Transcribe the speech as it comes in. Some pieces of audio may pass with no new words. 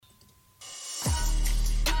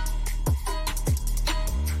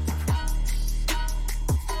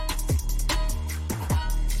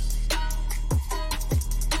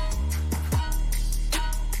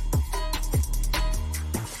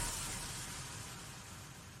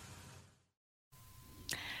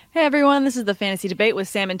Hey everyone, this is the Fantasy Debate with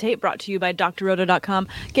Sam and Tate, brought to you by drroto.com.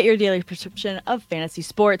 Get your daily prescription of fantasy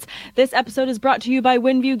sports. This episode is brought to you by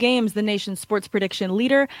WinView Games, the nation's sports prediction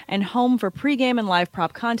leader and home for pregame and live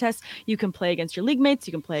prop contests. You can play against your league mates,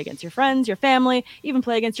 you can play against your friends, your family, even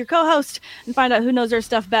play against your co-host and find out who knows their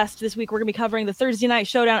stuff best. This week we're going to be covering the Thursday night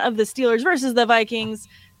showdown of the Steelers versus the Vikings.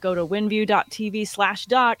 Go to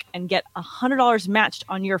winview.tv/doc and get $100 matched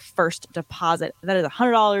on your first deposit. That is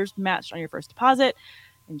 $100 matched on your first deposit.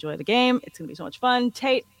 Enjoy the game. It's going to be so much fun.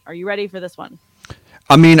 Tate, are you ready for this one?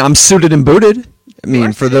 I mean, I'm suited and booted. I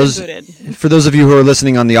mean, for those of you who are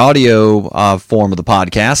listening on the audio form of the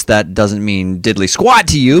podcast, that doesn't mean diddly squat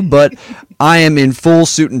to you, but I am in full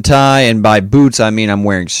suit and tie, and by boots, I mean I'm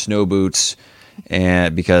wearing snow boots,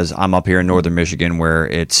 and because I'm up here in northern Michigan where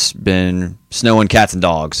it's been snowing cats and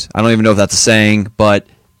dogs. I don't even know if that's a saying, but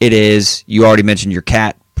it is. You already mentioned your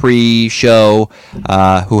cat pre-show,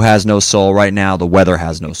 who has no soul right now. The weather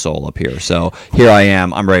has no soul up here. So here I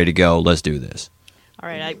am. I'm ready to go. Let's do this. All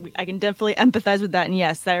right. I can definitely empathize with that. And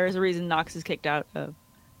yes, there is a reason Knox is kicked out of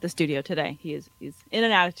the studio today. He's in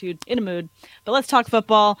an attitude, in a mood. But let's talk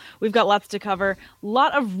football. We've got lots to cover. A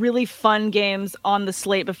lot of really fun games on the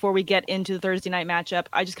slate before we get into the Thursday night matchup.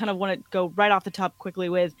 I just kind of want to go right off the top quickly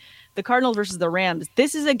with the Cardinals versus the Rams.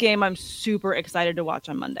 This is a game I'm super excited to watch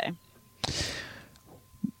on Monday.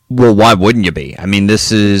 Well, why wouldn't you be? I mean, this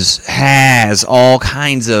has all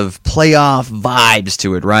kinds of playoff vibes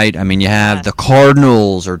to it, right? I mean, you have the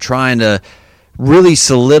Cardinals are trying to really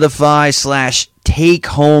solidify / take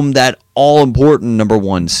home that all-important number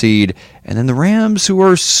one seed, and then the Rams, who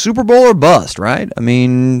are Super Bowl or bust, right? I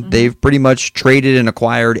mean, they've pretty much traded and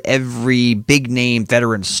acquired every big-name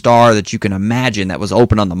veteran star that you can imagine that was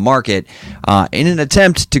open on the market in an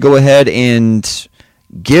attempt to go ahead and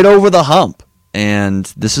get over the hump. And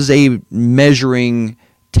this is a measuring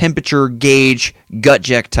temperature gauge gut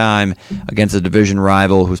check time against a division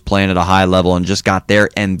rival who's playing at a high level and just got their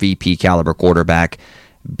MVP caliber quarterback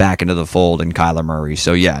back into the fold in Kyler Murray.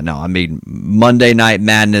 So yeah, no, I mean, Monday Night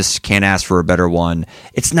Madness, can't ask for a better one.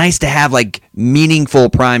 It's nice to have like meaningful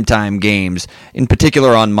primetime games, in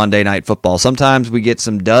particular on Monday Night Football. Sometimes we get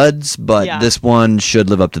some duds, but this one should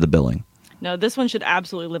live up to the billing. No, this one should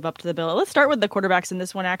absolutely live up to the bill. Let's start with the quarterbacks in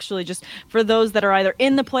this one, actually, just for those that are either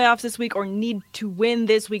in the playoffs this week or need to win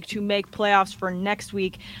this week to make playoffs for next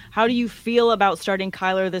week. How do you feel about starting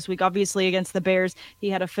Kyler this week? Obviously, against the Bears, he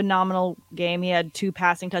had a phenomenal game. He had 2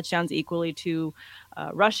 passing touchdowns, equally to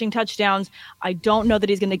rushing touchdowns. I don't know that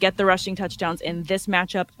he's going to get the rushing touchdowns in this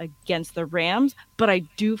matchup against the Rams, but I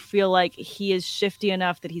do feel like he is shifty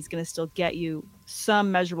enough that he's going to still get you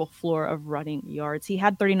some measurable floor of running yards. He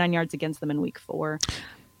had 39 yards against them in week 4.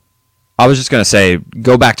 I was just going to say,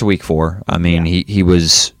 go back to week 4. I mean, he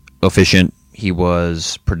was efficient, he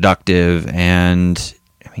was productive, and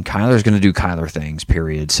I mean, Kyler's going to do Kyler things,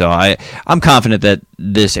 period. So I'm confident that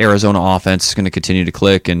this Arizona offense is going to continue to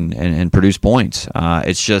click and produce points.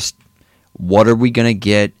 It's just, what are we going to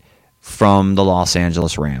get from the Los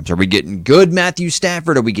Angeles Rams? Are we getting good Matthew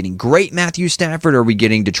Stafford? Are we getting great Matthew Stafford? Are we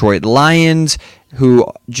getting Detroit Lions, who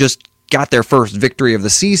just got their first victory of the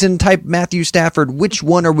season type Matthew Stafford? Which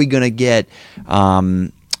one are we going to get?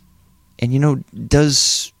 And, you know,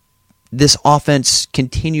 does this offense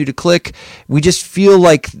continue to click? We just feel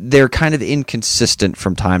like they're kind of inconsistent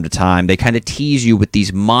from time to time. They kind of tease you with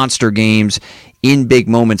these monster games in big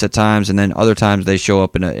moments at times, and then other times they show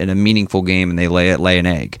up in a meaningful game and they lay an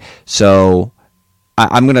egg. So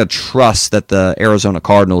I'm going to trust that the Arizona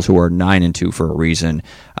Cardinals, who are 9-2 for a reason,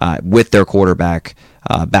 with their quarterback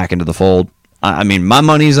back into the fold, I mean, my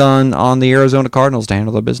money's on the Arizona Cardinals to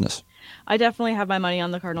handle their business. I definitely have my money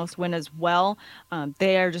on the Cardinals to win as well.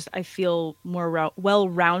 They are just, I feel, more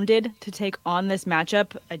well-rounded to take on this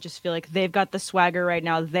matchup. I just feel like they've got the swagger right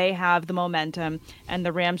now. They have the momentum, and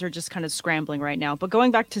the Rams are just kind of scrambling right now. But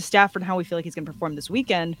going back to Stafford and how we feel like he's going to perform this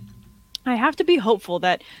weekend, I have to be hopeful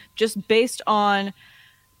that just based on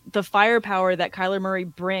the firepower that Kyler Murray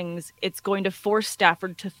brings, it's going to force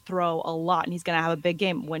Stafford to throw a lot, and he's going to have a big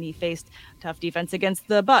game. When he faced tough defense against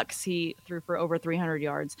the Bucs, he threw for over 300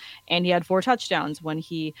 yards, and he had 4 touchdowns. When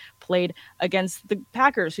he played against the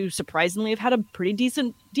Packers, who surprisingly have had a pretty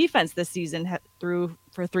decent defense this season, threw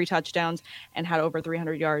for 3 touchdowns and had over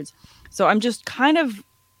 300 yards. So I'm just kind of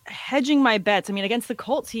hedging my bets. I mean, against the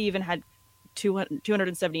Colts, he even had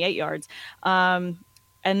 278 yards.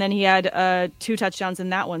 And then he had 2 touchdowns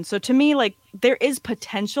in that one. So to me, like, there is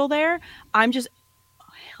potential there. I'm just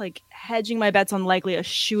like hedging my bets on likely a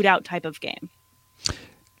shootout type of game.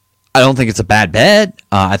 I don't think it's a bad bet.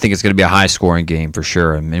 I think it's going to be a high-scoring game for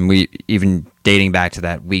sure. I mean, we even dating back to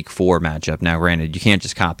that week 4 matchup. Now, granted, you can't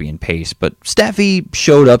just copy and paste, but Steffi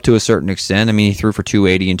showed up to a certain extent. I mean, he threw for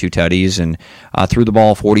 280 and 2 tutties and threw the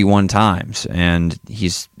ball 41 times. And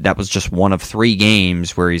that was just one of 3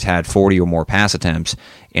 games where he's had 40 or more pass attempts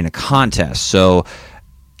in a contest. So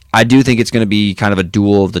I do think it's going to be kind of a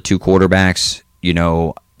duel of the 2 quarterbacks.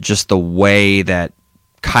 Just the way that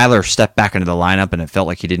Kyler stepped back into the lineup and it felt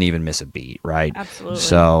like he didn't even miss a beat, right? Absolutely.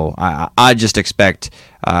 So I just expect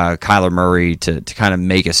Kyler Murray to kind of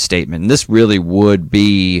make a statement. And this really would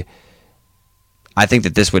be, I think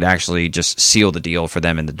that this would actually just seal the deal for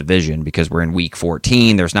them in the division because we're in week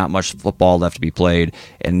 14. There's not much football left to be played,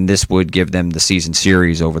 and this would give them the season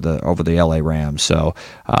series over the LA Rams. So,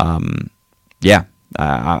 I'm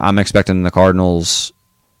expecting the Cardinals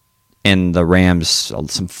and the Rams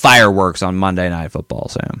some fireworks on Monday Night Football,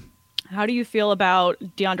 Sam. How do you feel about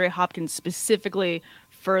DeAndre Hopkins specifically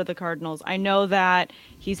for the Cardinals? I know that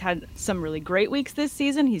he's had some really great weeks this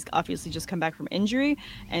season. He's obviously just come back from injury,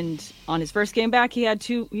 and on his first game back, he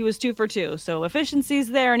was 2 for 2. So efficiency's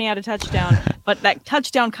there, and he had a touchdown. But that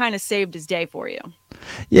touchdown kind of saved his day for you.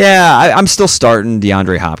 Yeah, I'm still starting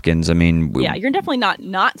DeAndre Hopkins. I mean, yeah, you're definitely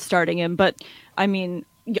not starting him, but I mean,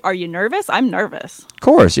 are you nervous? I'm nervous. Of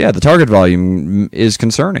course, yeah. The target volume is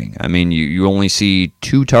concerning. I mean, you only see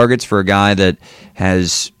 2 targets for a guy that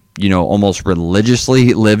has, almost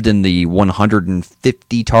religiously lived in the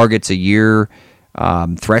 150 targets a year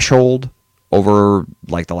threshold over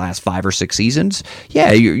like the last 5 or 6 seasons.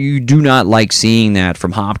 Yeah, you do not like seeing that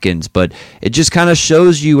from Hopkins, but it just kind of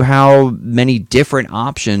shows you how many different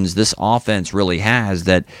options this offense really has,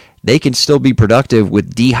 that they can still be productive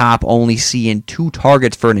with D-Hop only seeing 2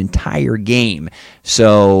 targets for an entire game.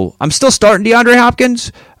 So I'm still starting DeAndre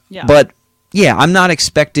Hopkins, but yeah, I'm not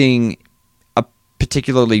expecting a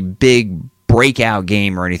particularly big breakout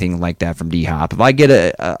game or anything like that from D-Hop. If I get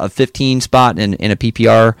a 15 spot in a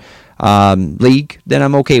PPR league, then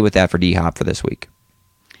I'm okay with that for D-Hop for this week.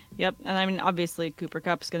 Yep, and I mean, obviously, Cooper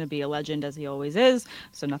Kupp's going to be a legend, as he always is,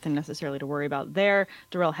 so nothing necessarily to worry about there.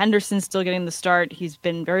 Darrell Henderson's still getting the start. He's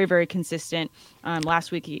been very, very consistent.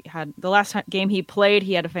 Last week, the last game he played,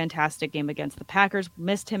 he had a fantastic game against the Packers.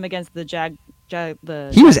 Missed him against the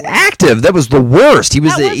He was active. That was the worst.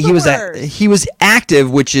 He was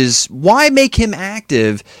active, which is why make him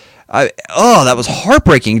active. That was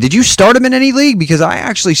heartbreaking. Did you start him in any league? Because I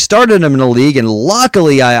actually started him in a league, and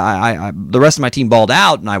luckily, I the rest of my team balled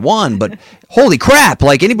out and I won. But holy crap!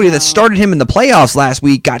 Like anybody that started him in the playoffs last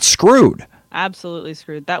week got screwed. Absolutely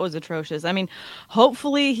screwed. That was atrocious. I mean,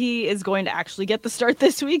 hopefully he is going to actually get the start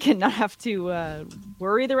this week and not have to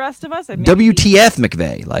worry the rest of us. I mean, WTF,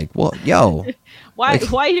 McVay? Like, well, yo.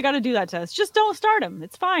 Why you got to do that to us? Just don't start him.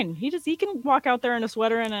 It's fine. He can walk out there in a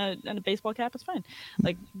sweater and a baseball cap. It's fine.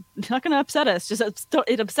 Like, it's not going to upset us. Just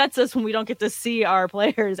it upsets us when we don't get to see our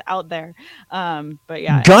players out there. But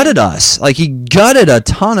yeah, gutted us. Like, he gutted a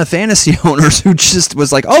ton of fantasy owners who just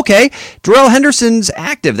was like, okay, Darrell Henderson's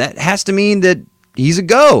active. That has to mean that he's a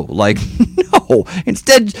go. Like, no.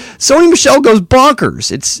 Instead, Sony Michel goes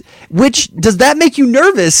bonkers. Which does that make you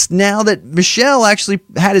nervous now that Michel actually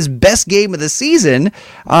had his best game of the season?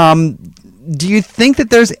 Do you think that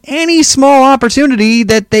there's any small opportunity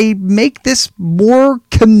that they make this more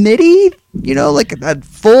committee? Like a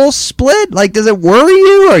full split? Like, does it worry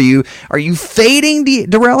you? Are you fading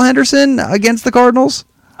Darrell Henderson against the Cardinals?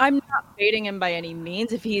 I'm not fading him by any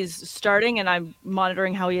means. If he's starting and I'm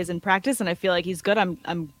monitoring how he is in practice and I feel like he's good,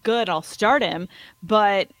 I'm good. I'll start him.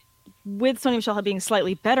 But with Sony Michel being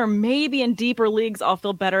slightly better, maybe in deeper leagues I'll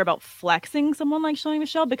feel better about flexing someone like Sony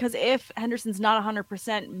Michel, because if Henderson's not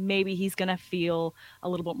 100%, maybe he's going to feel a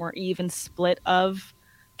little bit more even split of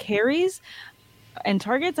carries and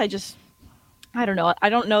targets. I don't know. I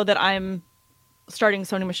don't know that I'm starting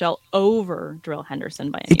Sony Michel over Darrell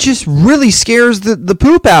Henderson by any means. Just really scares the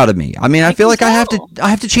poop out of me. I mean, I feel like I have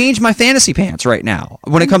to change my fantasy pants right now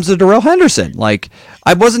when it comes to Darrell Henderson. Like,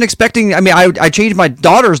 I wasn't expecting. I mean, I changed my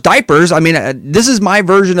daughter's diapers. I mean, this is my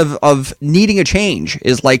version of needing a change.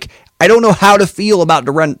 Is like, I don't know how to feel about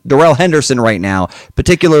Darrell Henderson right now,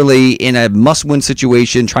 particularly in a must-win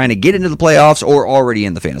situation, trying to get into the playoffs or already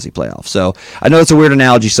in the fantasy playoffs. So I know it's a weird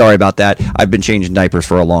analogy. Sorry about that. I've been changing diapers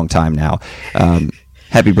for a long time now.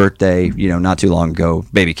 Happy birthday, not too long ago,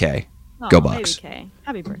 Baby K. Go Bucks. Baby K.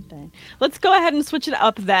 Happy birthday. Let's go ahead and switch it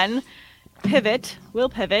up then. We'll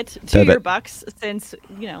pivot to your Bucks, since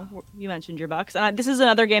you mentioned your Bucks. This is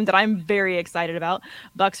another game that I'm very excited about.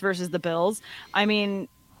 Bucks versus the Bills. I mean,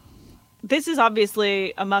 this is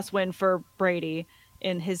obviously a must-win for Brady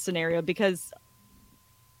in his scenario, because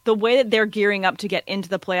the way that they're gearing up to get into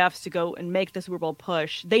the playoffs to go and make the Super Bowl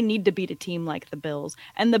push, they need to beat a team like the Bills.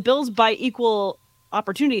 And the Bills, by equal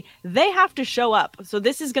opportunity, they have to show up. So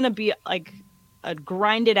this is going to be like a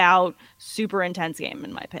grinded out, super intense game,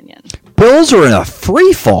 in my opinion. Bills are in a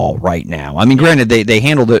free fall right now. I mean, granted, they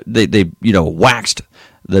handled it, they waxed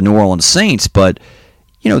the New Orleans Saints, but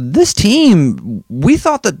this team, we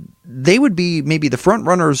thought that they would be maybe the front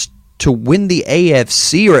runners to win the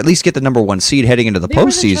AFC, or at least get the number 1 seed heading into the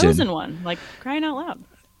postseason. They were the chosen one, like, crying out loud.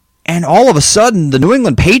 And all of a sudden, the New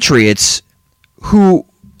England Patriots, who...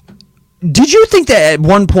 Did you think that at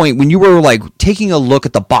one point when you were like taking a look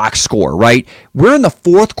at the box score, right? We're in the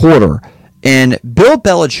fourth quarter, and Bill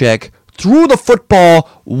Belichick threw the football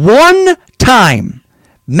one time.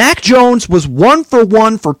 Mac Jones was 1 for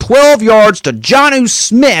 1 for 12 yards to Jonnu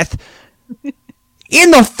Smith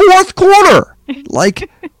in the fourth quarter. Like,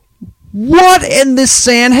 what in this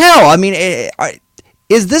sand hell? I mean,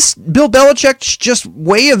 is this Bill Belichick's just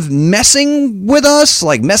way of messing with us,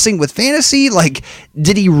 like messing with fantasy? Like,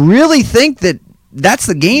 did he really think that that's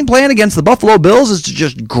the game plan against the Buffalo Bills, is to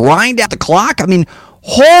just grind out the clock? I mean,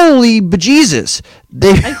 holy bejesus.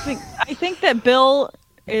 I think that Bill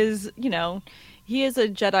is, he is a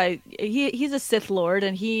Jedi. He's a Sith Lord,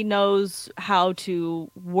 and he knows how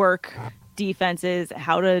to work defenses,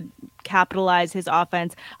 how to capitalize his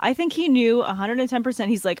offense. I think he knew 110%.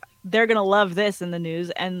 He's like, they're going to love this in the news,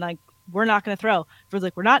 and like, we're not going to throw. He's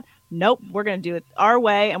like, we're not. Nope, we're going to do it our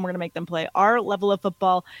way, and we're going to make them play our level of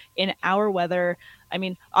football in our weather. I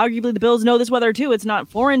mean, arguably the Bills know this weather too. It's not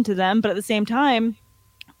foreign to them, but at the same time,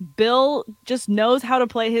 Bill just knows how to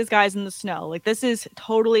play his guys in the snow. Like, this is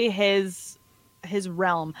totally his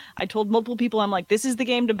realm. I told multiple people, I'm like, this is the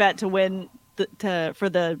game to bet to win, for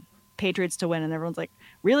the Patriots to win, and everyone's like,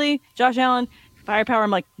 really, Josh Allen, firepower? I'm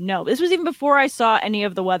like, no. This was even before I saw any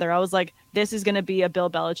of the weather. I was like, this is going to be a Bill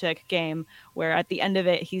Belichick game where at the end of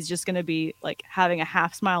it, he's just going to be like having a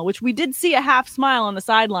half smile, which we did see a half smile on the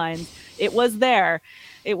sidelines. It was there.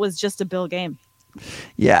 It was just a Bill game.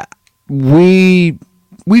 Yeah, we've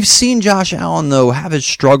seen Josh Allen, though, have his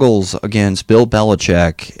struggles against Bill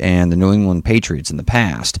Belichick and the New England Patriots in the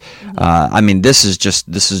past. Mm-hmm. I mean, this is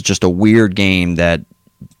just a weird game that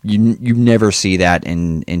you never see that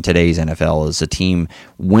in today's NFL, as a team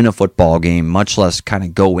win a football game, much less kind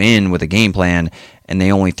of go in with a game plan, and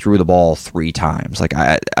they only threw the ball 3 times. Like,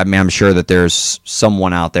 I mean, I'm sure that there's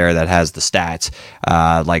someone out there that has the stats,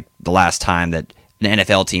 like the last time that an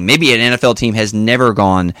NFL team has never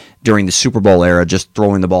gone during the Super Bowl era just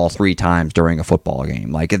throwing the ball 3 times during a football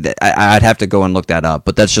game. Like, I'd have to go and look that up,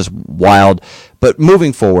 but that's just wild. But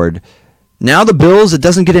moving forward, now the Bills, it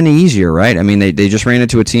doesn't get any easier, right? I mean, they just ran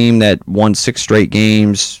into a team that won 6 straight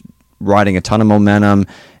games, riding a ton of momentum,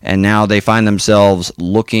 and now they find themselves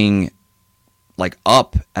looking like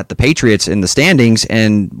up at the Patriots in the standings,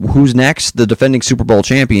 and who's next? The defending Super Bowl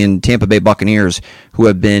champion, Tampa Bay Buccaneers, who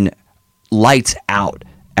have been lights out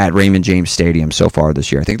at Raymond James Stadium so far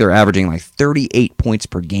this year. I think they're averaging like 38 points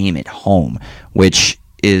per game at home, which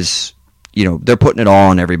is, they're putting it all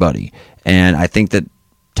on everybody. And I think that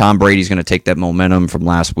Tom Brady's going to take that momentum from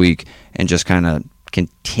last week and just kind of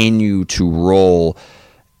continue to roll.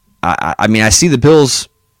 I mean, I see the Bills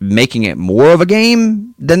making it more of a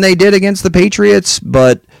game than they did against the Patriots,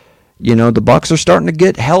 but, the Bucs are starting to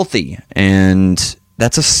get healthy, and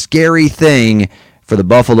that's a scary thing for the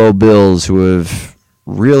Buffalo Bills, who have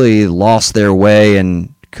really lost their way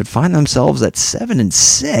and could find themselves at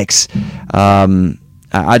 7-6.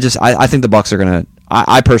 I think the Bucs are going to.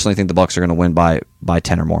 I personally think the Bucs are going to win by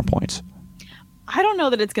 10 or more points. I don't know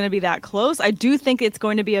that it's going to be that close. I do think it's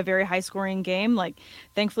going to be a very high-scoring game. Like,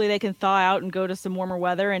 thankfully, they can thaw out and go to some warmer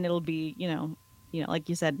weather, and it'll be, like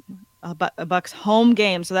you said, a Bucs home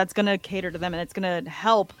game. So that's going to cater to them, and it's going to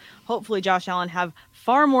help, hopefully, Josh Allen have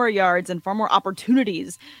far more yards and far more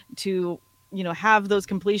opportunities to, have those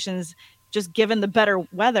completions, just given the better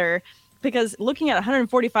weather. Because looking at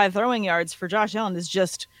 145 throwing yards for Josh Allen is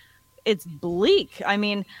just, it's bleak. I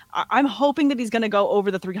mean, I'm hoping that he's going to go over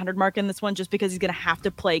the 300 mark in this one, just because he's going to have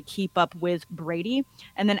to keep up with Brady.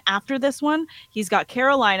 And then after this one, he's got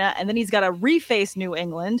Carolina, and then he's got to reface New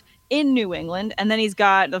England in New England, and then he's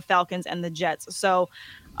got the Falcons and the Jets. So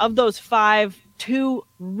of those 5, 2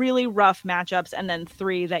 really rough matchups, and then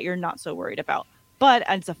 3 that you're not so worried about. But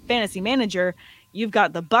as a fantasy manager, you've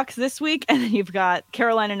got the Bucs this week, and then you've got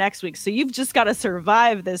Carolina next week. So you've just got to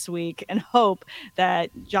survive this week and hope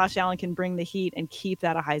that Josh Allen can bring the heat and keep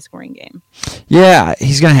that a high-scoring game. Yeah,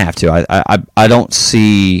 he's going to have to. I don't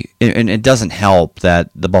see, and it doesn't help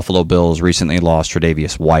that the Buffalo Bills recently lost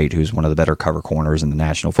Tre'Davious White, who's one of the better cover corners in the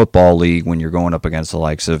National Football League, when you're going up against the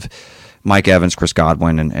likes of Mike Evans, Chris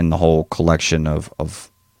Godwin, and the whole collection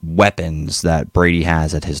of weapons that Brady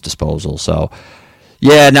has at his disposal. So,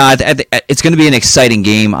 yeah, no, it's going to be an exciting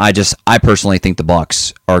game. I personally think the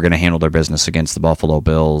Bucs are going to handle their business against the Buffalo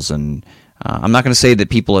Bills, and I'm not going to say that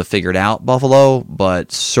people have figured out Buffalo,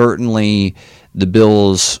 but certainly the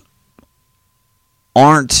Bills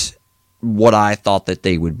aren't what I thought that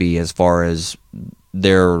they would be as far as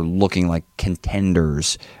they're looking like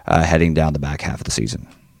contenders heading down the back half of the season.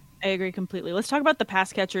 I agree completely. Let's talk about the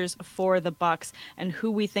pass catchers for the Bucs and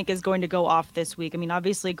who we think is going to go off this week. I mean,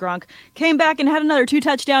 obviously Gronk came back and had another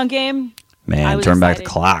 2-touchdown game. Man, turn back the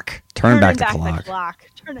clock. Turn back the clock.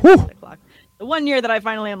 The 1 year that I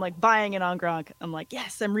finally am like buying it on Gronk, I'm like,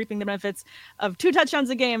 yes, I'm reaping the benefits of 2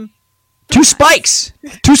 touchdowns a game. 2 spikes.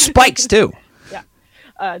 2 spikes too.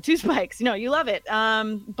 Yeah. 2 spikes. You love it.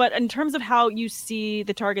 But in terms of how you see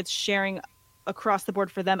the targets sharing across the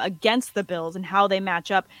board for them against the Bills and how they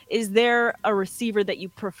match up, is there a receiver that you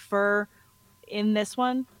prefer in this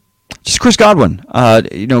one? Just Chris Godwin.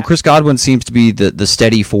 Chris Godwin seems to be the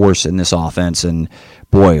steady force in this offense. And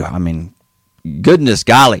boy, I mean, goodness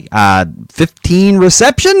golly, 15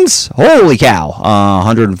 receptions? Holy cow.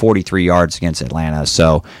 143 yards against Atlanta.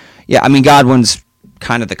 So, yeah, I mean, Godwin's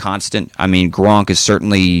kind of the constant. I mean, Gronk is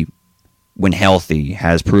certainly, when healthy,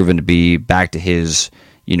 has proven to be back to his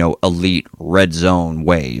elite red zone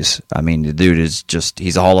ways. I mean, the dude is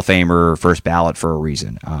he's a Hall of Famer, first ballot for a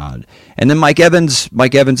reason. And then Mike Evans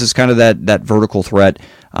is kind of that vertical threat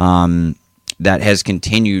that has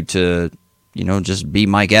continued to, just be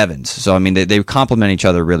Mike Evans. So, I mean, they complement each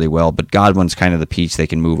other really well, but Godwin's kind of the piece. They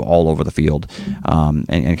can move all over the field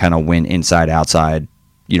and kind of win inside, outside,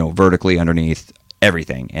 vertically, underneath,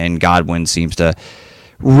 everything. And Godwin seems to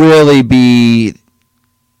really be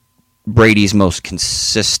Brady's most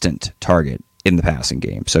consistent target in the passing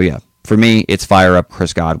game. So, yeah, for me, it's fire up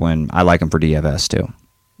Chris Godwin. I like him for DFS, too.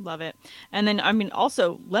 Love it. And then, I mean,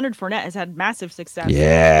 also, Leonard Fournette has had massive success.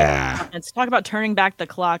 Yeah. Let's talk about turning back the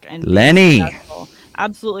clock. And Lenny.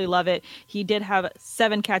 Absolutely love it. He did have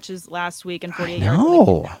 7 catches last week and 48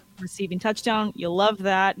 yards receiving touchdown. You love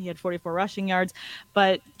that. He had 44 rushing yards.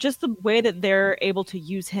 But just the way that they're able to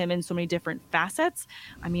use him in so many different facets,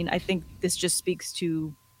 I mean, I think this just speaks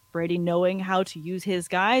to Brady knowing how to use his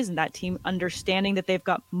guys and that team understanding that they've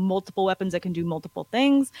got multiple weapons that can do multiple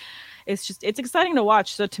things. It's exciting to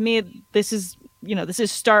watch. So to me, this is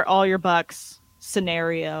start all your Bucs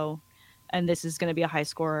scenario, and this is going to be a high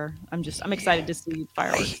scorer. I'm excited to see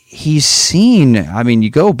fireworks. He's seen, I mean, you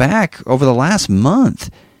go back over the last month,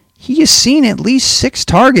 he has seen at least 6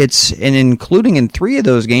 targets, and including in 3 of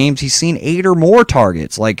those games, he's seen 8 or more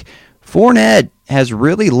targets. Like, Fournette has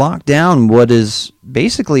really locked down what is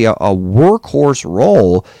basically a workhorse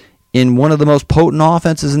role in one of the most potent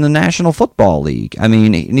offenses in the National Football League. I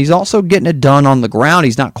mean, and he's also getting it done on the ground.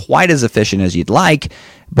 He's not quite as efficient as you'd like,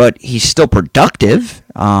 but he's still productive.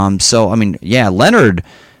 So, I mean, yeah, Leonard,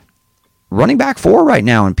 running back 4 right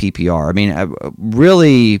now in PPR. I mean, I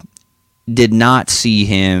really did not see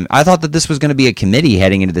him. I thought that this was going to be a committee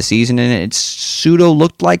heading into the season, and it pseudo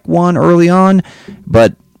looked like one early on,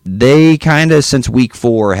 but they kind of, since week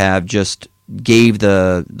 4, have just gave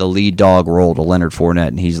the lead dog role to Leonard Fournette,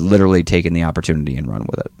 and he's literally taken the opportunity and run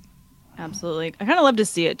with it. Absolutely. I kind of love to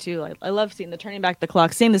see it, too. I love seeing the turning back the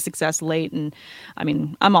clock, seeing the success late, and, I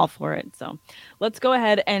mean, I'm all for it. So let's go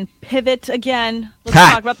ahead and pivot again. Let's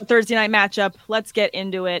talk about the Thursday night matchup. Let's get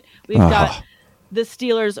into it. We've got the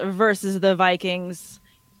Steelers versus the Vikings.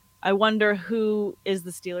 I wonder who is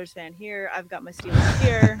the Steelers fan here. I've got my Steelers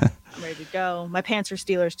here. I'm ready to go. My pants are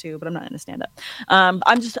Steelers too, but I'm not going to stand up.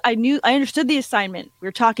 I understood the assignment. We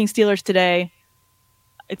were talking Steelers today.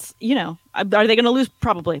 It's, are they going to lose?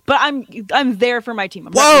 Probably, but I'm there for my team.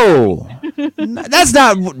 Whoa, that's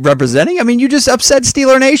not representing. I mean, you just upset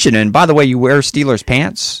Steeler Nation. And by the way, you wear Steelers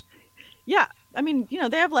pants. Yeah, I mean,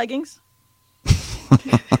 they have leggings.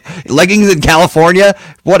 Leggings in California,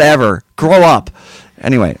 whatever. Grow up.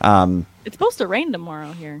 Anyway, it's supposed to rain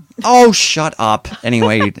tomorrow here. Oh, shut up.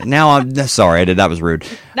 Anyway, now I'm sorry. That was rude.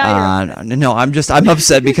 No, I'm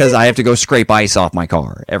upset because I have to go scrape ice off my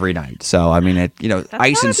car every night. So I mean,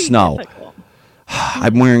 ice and snow.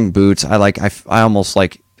 I'm wearing boots. I almost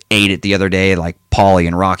ate it the other day, like Paulie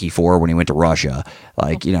in Rocky IV when he went to Russia.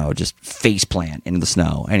 Just face plant into the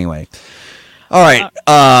snow. Anyway, all right.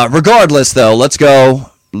 Regardless, though, let's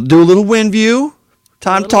go do a little wind view.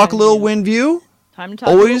 Time to talk a little wind view. Time to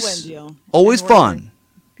talk about WinView. Always fun.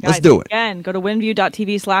 Guys, let's do it. Again, go to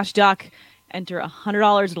winview.tv/duck. Enter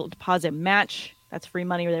 $100. It'll deposit match That's free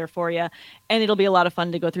money there for you. And it'll be a lot of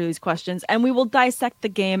fun to go through these questions. And we will dissect the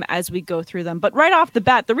game as we go through them. But right off the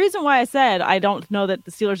bat, the reason why I said I don't know that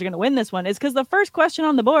the Steelers are going to win this one is because the first question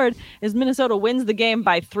on the board is Minnesota wins the game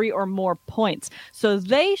by 3 or more points. So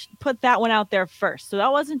they put that one out there first. So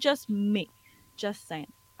that wasn't just me. Just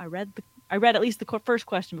saying. I read at least the first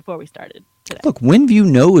question before we started today. Look, WinView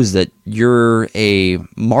knows that you're a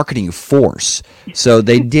marketing force. So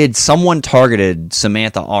someone targeted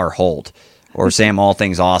Samantha R. Holt. Or Sam All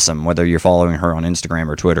Things Awesome, whether you're following her on Instagram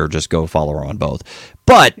or Twitter, just go follow her on both.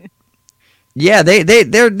 But yeah,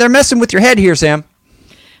 they're messing with your head here, Sam.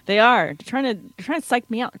 They are. They're trying to psych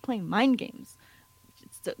me out. They're playing mind games.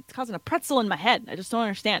 It's causing a pretzel in my head. I just don't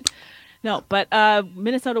understand. No, but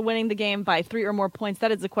Minnesota winning the game by 3 or more points.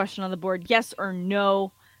 That is the question on the board. Yes or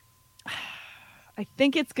no? I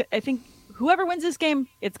think whoever wins this game,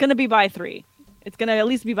 it's going to be by 3. It's going to at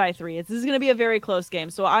least be by 3. This is going to be a very close game.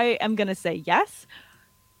 So I am going to say yes,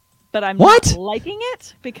 but I'm not liking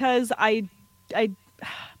it because the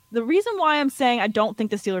reason why I'm saying I don't think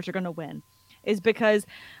the Steelers are going to win is because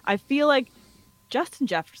I feel like Justin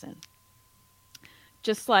Jefferson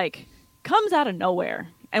just like comes out of nowhere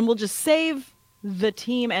and will just save the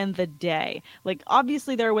team and the day. Like,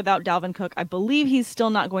 obviously they're without Dalvin Cook. I believe he's still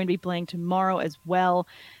not going to be playing tomorrow as well.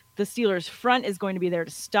 The Steelers front is going to be there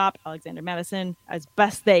to stop Alexander Mattison as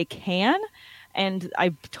best they can. And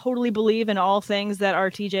I totally believe in all things that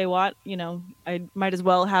are TJ Watt. You know, I might as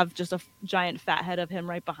well have just a giant fat head of him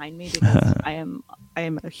right behind me because I am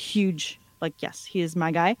a huge, yes, he is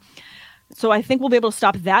my guy. So I think we'll be able to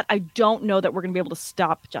stop that. I don't know that we're going to be able to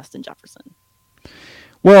stop Justin Jefferson.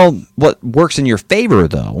 Well, what works in your favor,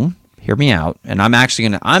 though, hear me out, and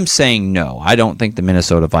I'm saying no. I don't think the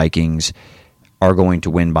Minnesota Vikings are going to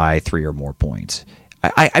win by 3 or more points.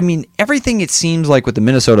 I mean, everything it seems like with the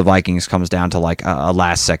Minnesota Vikings comes down to like a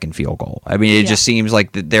last-second field goal. I mean, it just seems like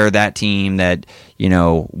they're that team that, you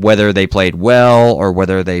know, whether they played well or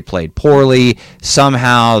whether they played poorly,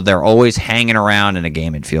 somehow they're always hanging around in a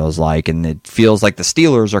game, it feels like. And it feels like the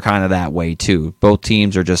Steelers are kind of that way, too. Both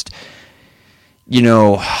teams are just, you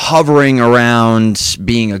know, hovering around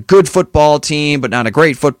being a good football team, but not a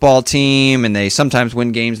great football team. And they sometimes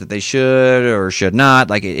win games that they should or should not.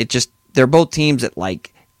 Like, it just... They're both teams that,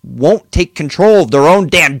 like, won't take control of their own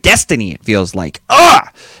damn destiny, it feels like.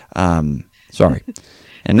 Sorry.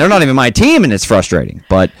 And they're not even my team, and it's frustrating.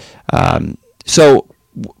 But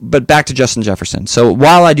back to Justin Jefferson. So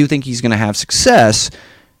while I do think he's going to have success,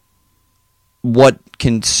 what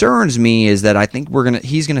concerns me is that I think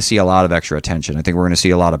he's going to see a lot of extra attention. I think we're going to see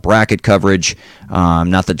a lot of bracket coverage.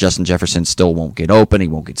 Not that Justin Jefferson still won't get open. He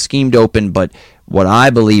won't get schemed open. But what I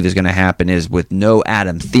believe is going to happen is with no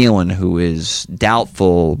Adam Thielen, who is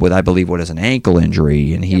doubtful with, I believe, what is an ankle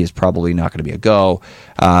injury, and he is probably not going to be a go.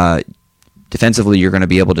 Defensively, you're going to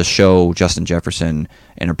be able to show Justin Jefferson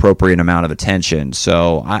an appropriate amount of attention.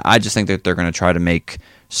 So I just think that they're going to try to make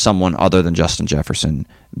someone other than Justin Jefferson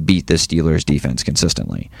beat the Steelers defense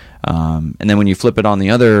consistently. And then when you flip it on the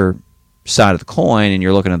other side of the coin and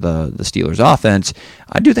you're looking at the Steelers offense,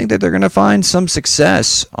 I do think that they're going to find some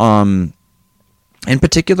success, in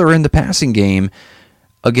particular in the passing game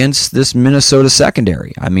against this Minnesota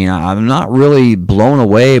secondary. I mean, I'm not really blown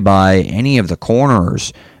away by any of the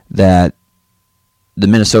corners that the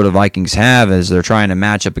Minnesota Vikings have as they're trying to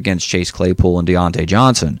match up against Chase Claypool and Deontay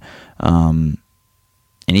Johnson.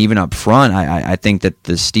 And even up front, I think that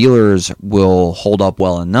the Steelers will hold up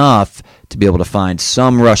well enough to be able to find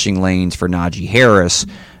some rushing lanes for Najee Harris.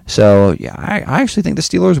 So, yeah, I actually think the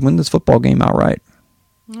Steelers win this football game outright.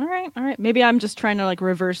 All right. Maybe I'm just trying to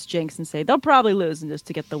reverse jinx and say they'll probably lose and just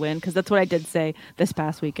to get the win, because that's what I did say this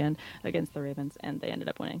past weekend against the Ravens, and they ended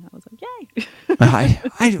up winning. I was like, yay! I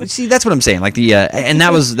see. That's what I'm saying. Like and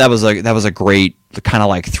that was a great kind of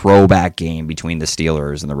like throwback game between the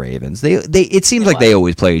Steelers and the Ravens. It seems like they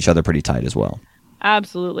always play each other pretty tight as well.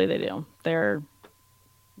 Absolutely, they do.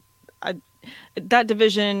 That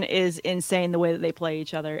division is insane the way that they play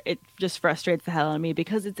each other. It just frustrates the hell out of me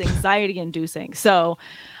because it's anxiety inducing. So,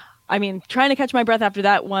 I mean, trying to catch my breath after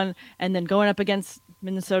that one and then going up against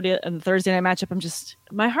Minnesota in the Thursday night matchup,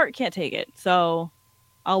 my heart can't take it. So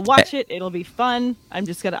I'll watch it. It'll be fun. I'm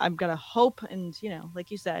gonna hope. And, like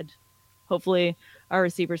you said, hopefully our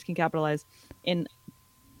receivers can capitalize in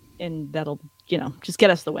that'll, just get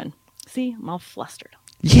us the win. See, I'm all flustered.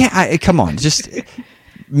 Yeah. Come on. Just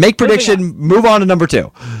make prediction. Move on to number 2.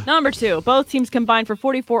 Number 2. Both teams combined for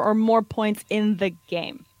 44 or more points in the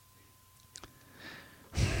game.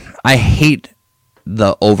 I hate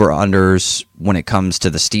the over-unders when it comes to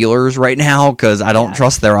the Steelers right now because I don't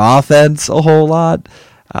trust their offense a whole lot.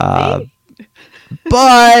 But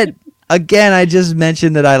again, I just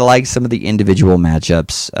mentioned that I like some of the individual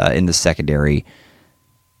matchups in the secondary.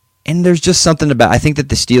 And there's just something about, I think that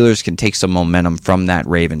the Steelers can take some momentum from that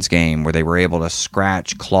Ravens game where they were able to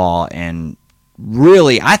scratch, claw, and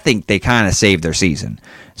really, I think they kind of saved their season.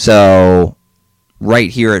 So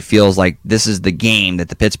right here, it feels like this is the game that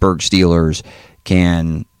the Pittsburgh Steelers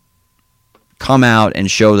can come out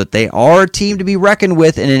and show that they are a team to be reckoned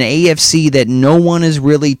with in an AFC that no one has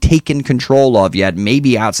really taken control of yet,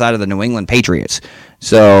 maybe outside of the New England Patriots.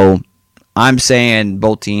 So I'm saying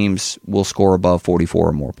both teams will score above 44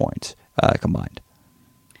 or more points combined.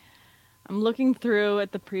 I'm looking through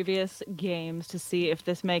at the previous games to see if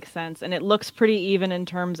this makes sense, and it looks pretty even in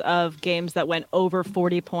terms of games that went over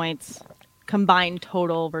 40 points combined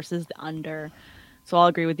total versus the under. So I'll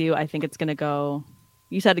agree with you. I think it's going to go.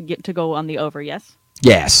 You said to go on the over, yes?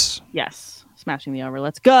 Yes. Yes. Smashing the over.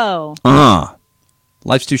 Let's go.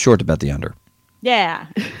 Life's too short to bet the under. Yeah.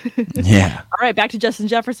 Yeah. All right, back to Justin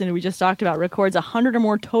Jefferson, who we just talked about. Records 100 or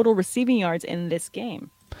more total receiving yards in this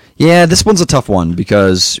game. Yeah, this one's a tough one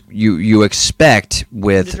because you expect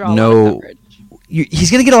with no...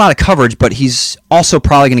 He's going to get a lot of coverage, but he's also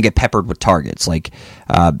probably going to get peppered with targets. Like,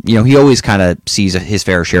 he always kind of sees his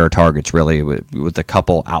fair share of targets, really, with a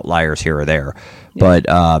couple outliers here or there. Yeah. But,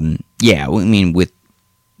 I mean, with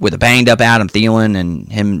a banged-up Adam Thielen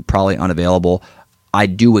and him probably unavailable, I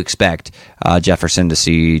do expect Jefferson to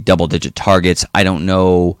see double-digit targets. I don't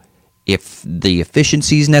know if the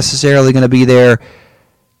efficiency is necessarily going to be there.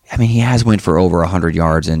 I mean, he has went for over 100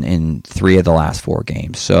 yards in 3 of the last 4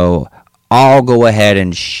 games. So I'll go ahead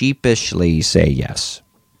and sheepishly say yes.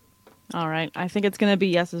 All right. I think it's going to be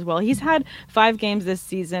yes as well. He's had 5 games this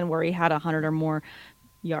season where he had 100 or more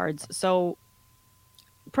yards. So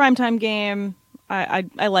primetime game, I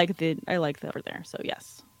like the over there. So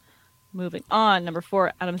yes. Moving on, number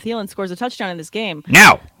 4, Adam Thielen scores a touchdown in this game.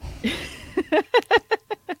 Now! He's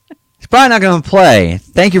probably not going to play.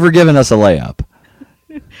 Thank you for giving us a layup.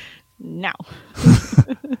 Now.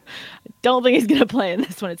 I don't think he's going to play in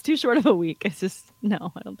this one. It's too short of a week. It's just,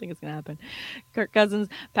 no, I don't think it's going to happen. Kirk Cousins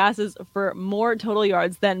passes for more total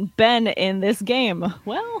yards than Ben in this game.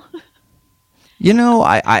 Well.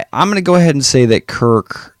 I'm going to go ahead and say that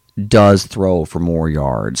Kirk does throw for more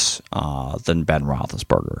yards than Ben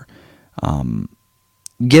Roethlisberger.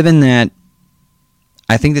 Given that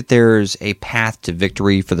I think that there's a path to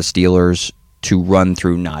victory for the Steelers to run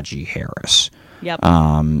through Najee Harris. Yep.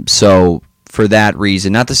 So for that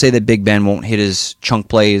reason, not to say that Big Ben won't hit his chunk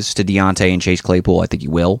plays to Deontay and Chase Claypool. I think he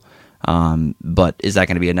will. But is that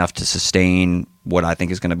going to be enough to sustain what I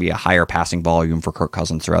think is going to be a higher passing volume for Kirk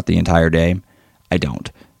Cousins throughout the entire day? I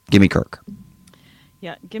don't. Give me Kirk.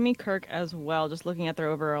 Yeah, give me Kirk as well. Just looking at their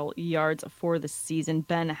overall yards for the season,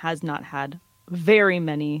 Ben has not had very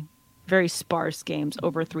sparse games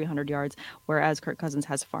over 300 yards, whereas Kirk Cousins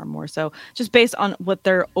has far more. So just based on what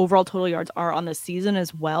their overall total yards are on the season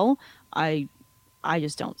as well, I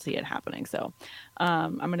just don't see it happening. So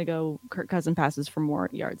I'm going to go Kirk Cousins passes for more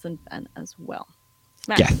yards than Ben as well.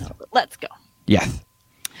 Smash it over. Let's go. Yeah.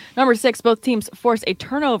 Number 6, both teams force a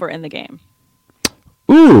turnover in the game.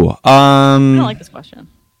 Ooh. I don't like this question.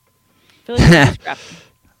 I feel like it's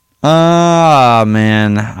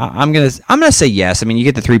man, I'm gonna say yes. I mean, you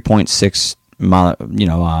get the 3.6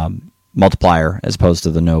 multiplier as opposed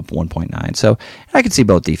to the no 1.9. So I can see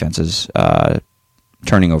both defenses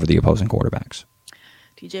turning over the opposing quarterbacks.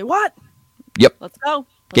 TJ Watt. Yep. Let's go.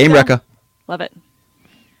 Game Recca. Love it.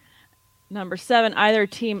 Number 7, either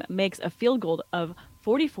team makes a field goal of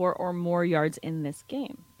 44 or more yards in this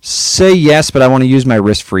game. Say yes, but I want to use my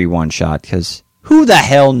risk-free one shot because who the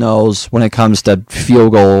hell knows when it comes to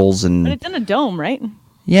field goals and. But it's in a dome, right?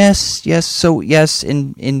 Yes. So yes,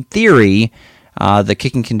 in theory, the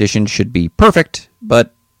kicking condition should be perfect,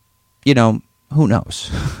 but who knows?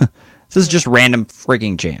 This is just random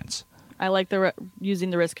freaking chance. I like using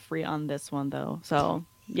the risk-free on this one though. So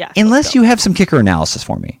yeah. Unless you have some kicker analysis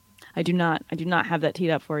for me. I do not have that teed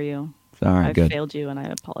up for you. All right, good. I failed you, and I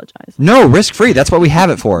apologize. No, risk-free. That's what we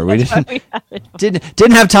have it for. We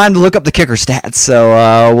didn't have time to look up the kicker stats,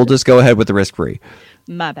 so we'll just go ahead with the risk-free.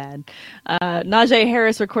 My bad. Najee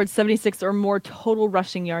Harris records 76 or more total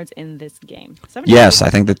rushing yards in this game. Yes,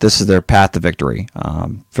 I think that this is their path to victory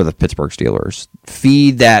for the Pittsburgh Steelers.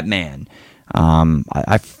 Feed that man.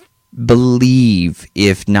 I believe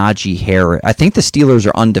if Najee Harris... I think the Steelers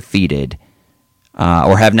are undefeated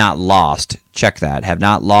or have not lost. Check that. Have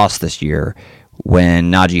not lost this year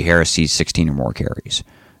when Najee Harris sees 16 or more carries.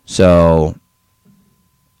 So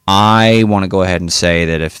I want to go ahead and say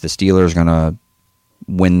that if the Steelers are going to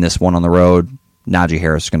win this one on the road, Najee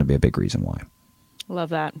Harris is going to be a big reason why. Love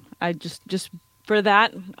that. I just For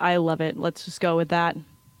that, I love it. Let's just go with that.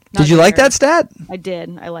 Did you like that stat? I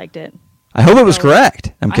did. I liked it. I hope it was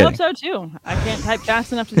correct. I'm kidding. I hope so too. I can't type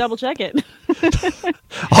fast enough to double check it.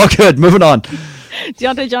 All good. Moving on.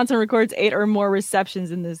 Deontay Johnson records 8 or more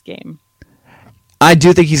receptions in this game. I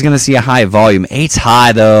do think he's going to see a high volume. 8's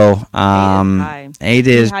high, though. 8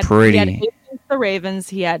 is pretty. He had 8 against the Ravens.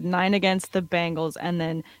 He had 9 against the Bengals, and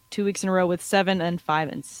then 2 weeks in a row with 7 and 5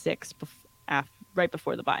 and 6 right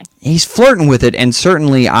before the bye. He's flirting with it, and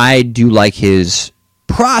certainly I do like his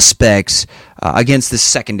prospects against this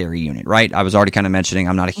secondary unit, right? I was already kind of mentioning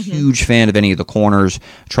I'm not a huge fan of any of the corners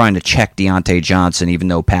trying to check Deontay Johnson, even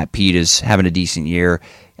though Pat Pete is having a decent year.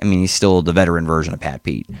 I mean, he's still the veteran version of Pat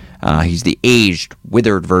Pete. He's the aged,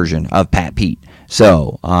 withered version of Pat Pete.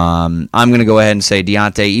 So I'm going to go ahead and say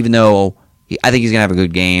Deontay, even though I think he's going to have a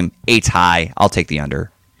good game, 8's high. I'll take the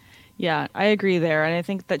under. Yeah, I agree there. And I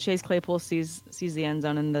think that Chase Claypool sees the end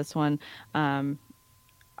zone in this one. I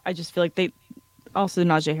just feel like also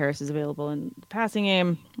Najee Harris is available in the passing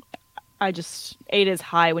game. 8 is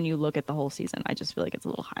high when you look at the whole season. I just feel like it's a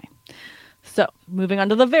little high. So moving on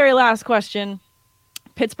to the very last question.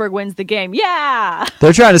 Pittsburgh wins the game. Yeah!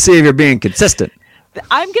 They're trying to see if you're being consistent.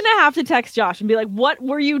 I'm going to have to text Josh and be like, what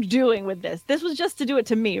were you doing with this? This was just to do it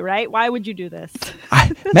to me, right? Why would you do this?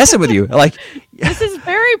 I'm messing with you. Like, this is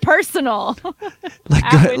very personal. What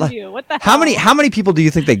the hell? How many people do you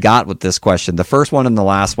think they got with this question? The first one and the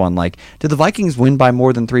last one. Like, did the Vikings win by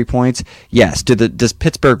more than 3 points? Yes. Does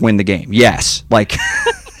Pittsburgh win the game? Yes. Like,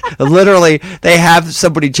 literally, they have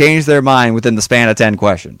somebody change their mind within the span of 10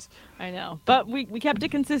 questions. I know, but we kept it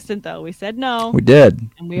consistent, though. We said no. We did.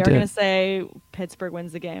 And we are going to say Pittsburgh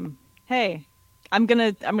wins the game. Hey, I'm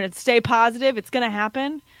gonna stay positive. It's going to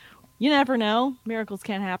happen. You never know. Miracles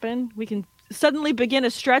can happen. We can suddenly begin a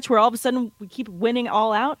stretch where all of a sudden we keep winning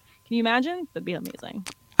all out. Can you imagine? That'd be amazing.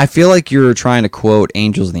 I feel like you're trying to quote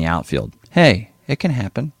Angels in the Outfield. Hey, it can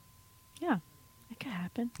happen. Yeah, it can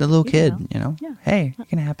happen. The little kid, you know? Yeah. Hey, it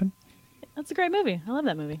can happen. That's a great movie. I love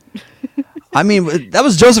that movie. I mean, that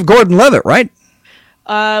was Joseph Gordon-Levitt, right?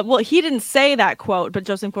 Well, he didn't say that quote, but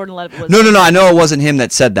Joseph Gordon-Levitt was. No. I know it wasn't him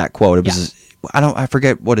that said that quote. It was I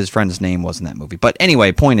forget what his friend's name was in that movie. But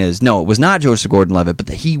anyway, point is, no, it was not Joseph Gordon-Levitt, but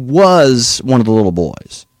he was one of the little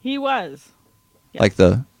boys. He was. Yes. Like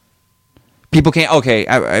the people can't. Okay,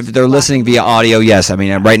 if they're listening via audio, yes. I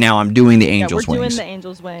mean, right now I'm doing the Angels we're wings. Doing the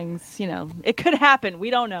Angels wings. You know, it could happen. We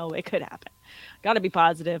don't know. It could happen. Got to be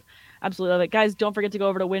positive. Absolutely love it. Guys, don't forget to go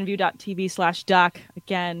over to winview.tv/duck.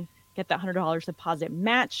 Again, get that $100 deposit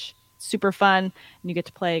match. Super fun. And you get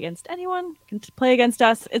to play against anyone. You can play against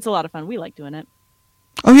us. It's a lot of fun. We like doing it.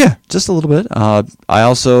 Oh, yeah. Just a little bit. I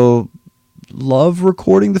also love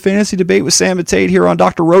recording the fantasy debate with Sam and Tate here on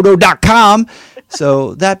drroto.com.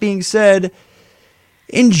 So that being said,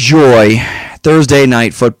 enjoy Thursday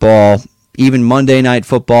night football, even Monday night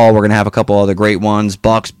football. We're going to have a couple other great ones.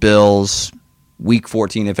 Bucks, Bills, Week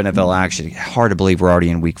 14 of NFL action. Hard to believe we're already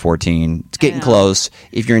in Week 14. It's getting close.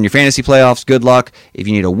 If you're in your fantasy playoffs, good luck. If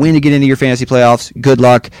you need a win to get into your fantasy playoffs, good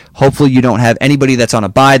luck. Hopefully you don't have anybody that's on a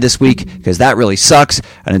bye this week, because that really sucks.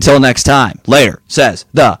 And until next time, later, says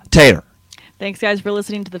the Tater. Thanks, guys, for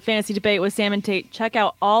listening to the Fantasy Debate with Sam and Tate. Check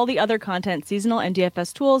out all the other content, seasonal and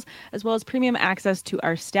DFS tools, as well as premium access to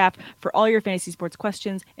our staff for all your fantasy sports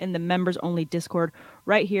questions in the members-only Discord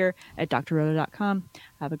right here at drroto.com.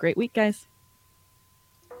 Have a great week, guys.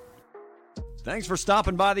 Thanks for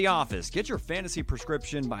stopping by the office. Get your fantasy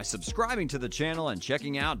prescription by subscribing to the channel and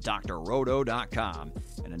checking out drroto.com.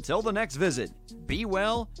 And until the next visit, be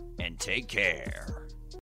well and take care.